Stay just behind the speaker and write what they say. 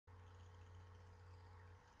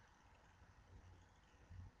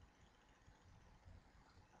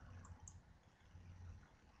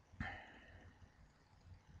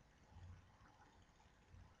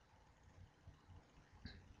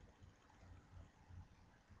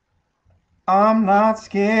I'm not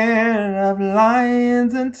scared of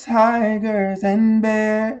lions and tigers and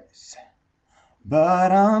bears,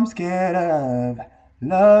 but I'm scared of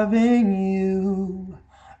loving you.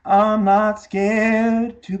 I'm not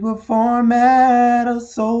scared to perform at a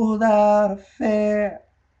sold out affair,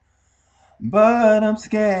 but I'm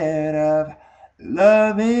scared of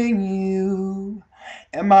loving you.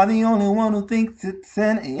 Am I the only one who thinks it's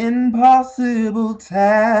an impossible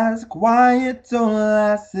task? Why it don't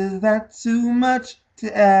last, is that too much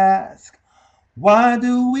to ask? Why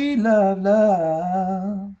do we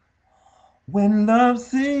love when love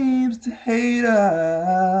seems to hate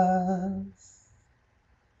us?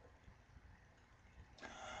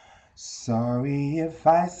 Sorry if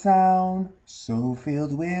I sound so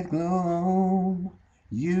filled with gloom.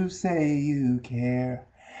 You say you care,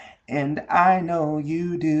 and I know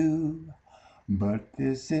you do. But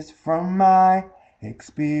this is from my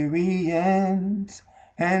experience,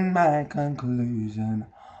 and my conclusion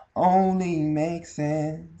only makes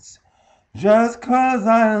sense. Just 'cause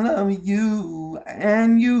I love you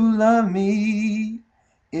and you love me,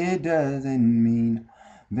 it doesn't mean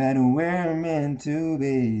that we're meant to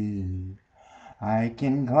be. I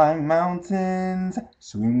can climb mountains,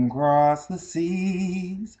 swim across the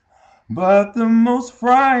seas, but the most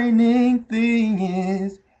frightening thing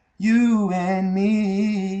is you and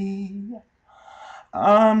me.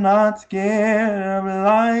 I'm not scared of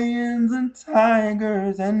lions and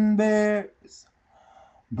tigers and bears,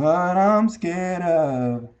 but I'm scared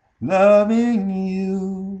of loving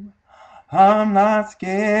you. I'm not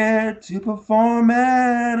scared to perform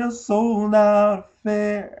at a sold out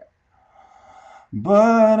affair,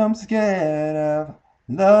 but I'm scared of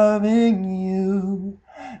loving you.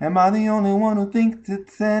 Am I the only one who thinks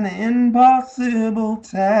it's an impossible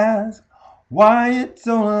task? Why it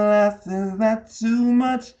don't last, is that too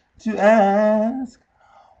much to ask?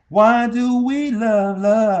 Why do we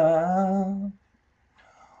love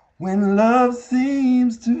when love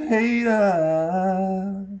seems to hate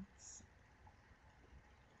us?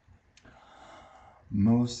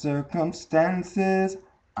 Most circumstances,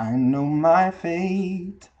 I know my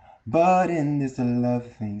fate, but in this love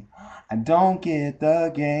thing, I don't get the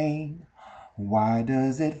gain. Why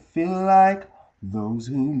does it feel like those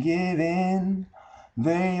who give in,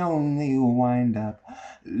 they only wind up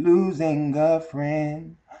losing a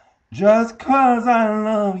friend? Just 'cause I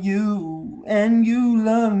love you and you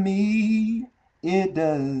love me, it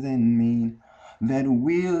doesn't mean that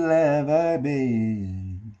we'll ever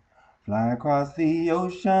be. Fly across the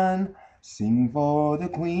ocean, sing for the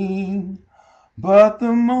queen, but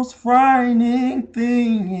the most frightening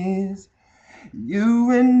thing is you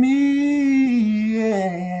and me,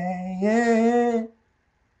 yeah, yeah,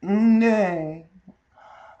 yeah.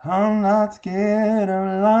 I'm not scared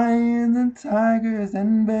of lions and tigers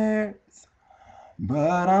and bears,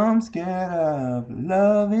 but I'm scared of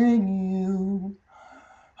loving you.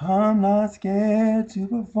 I'm not scared to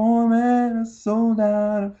perform at a sold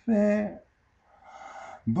out affair,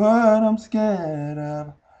 but I'm scared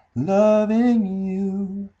of loving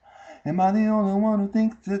you. Am I the only one who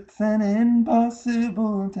thinks it's an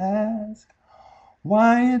impossible task?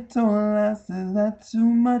 Why it don't last, is that too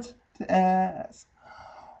much to ask?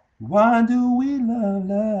 Why do we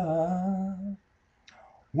love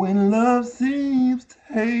when love seems to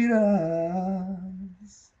hate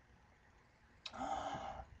us?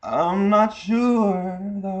 I'm not sure,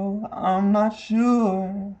 though, I'm not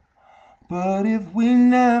sure. But if we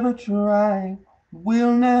never try,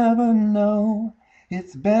 we'll never know.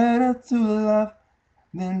 It's better to love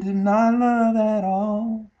than to not love at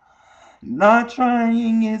all. Not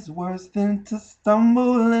trying is worse than to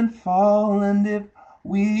stumble and fall, and if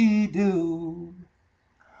we do,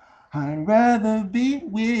 I'd rather be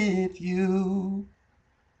with you.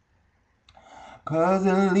 'Cause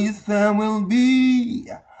at least there will be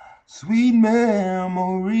sweet memories.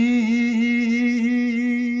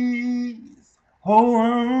 Oh,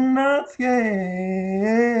 I'm not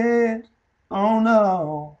scared. Oh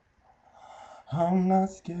no, I'm not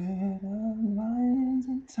scared of lions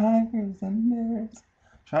and tigers and bears.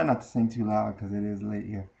 Try not to sing too loud because it is late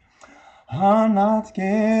here. I'm not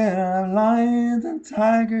scared of lions and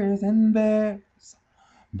tigers and bears,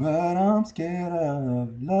 but I'm scared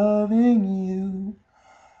of loving you.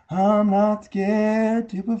 I'm not scared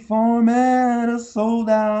to perform at a sold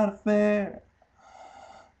out affair,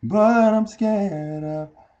 but I'm scared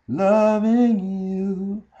of loving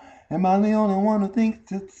you. Am I the only one who thinks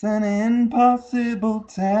it's an impossible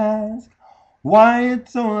task? Why it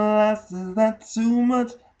don't last, is that too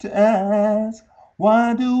much to ask?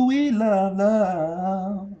 Why do we love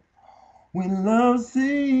when love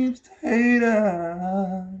seems to hate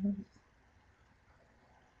us?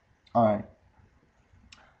 Alright,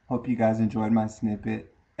 hope you guys enjoyed my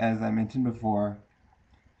snippet. As I mentioned before,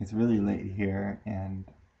 it's really late here and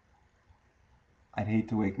I'd hate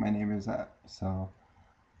to wake my neighbors up. So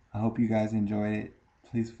I hope you guys enjoyed it.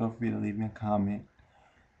 Please feel free to leave me a comment.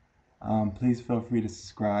 Please feel free to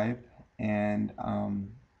subscribe. And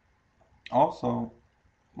also,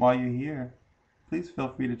 while you're here, please feel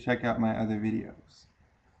free to check out my other videos.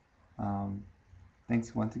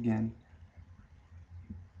 Thanks once again.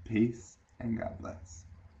 Peace and God bless.